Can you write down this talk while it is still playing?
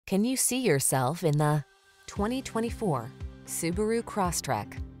Can you see yourself in the 2024 Subaru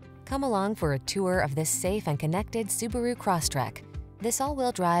Crosstrek? Come along for a tour of this safe and connected Subaru Crosstrek. This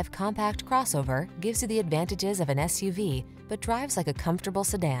all-wheel drive compact crossover gives you the advantages of an SUV, but drives like a comfortable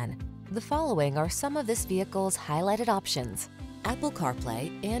sedan. The following are some of this vehicle's highlighted options: Apple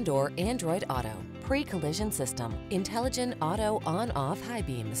CarPlay and/or Android Auto, pre-collision system, intelligent auto on-off high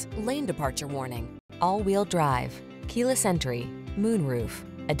beams, lane departure warning, all-wheel drive, keyless entry, moonroof,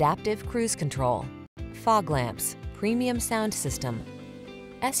 adaptive cruise control, fog lamps, premium sound system.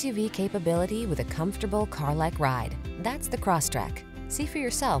 SUV capability with a comfortable car-like ride. That's the Crosstrek. See for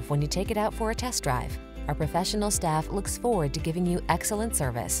yourself when you take it out for a test drive. Our professional staff looks forward to giving you excellent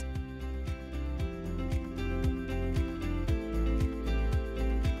service.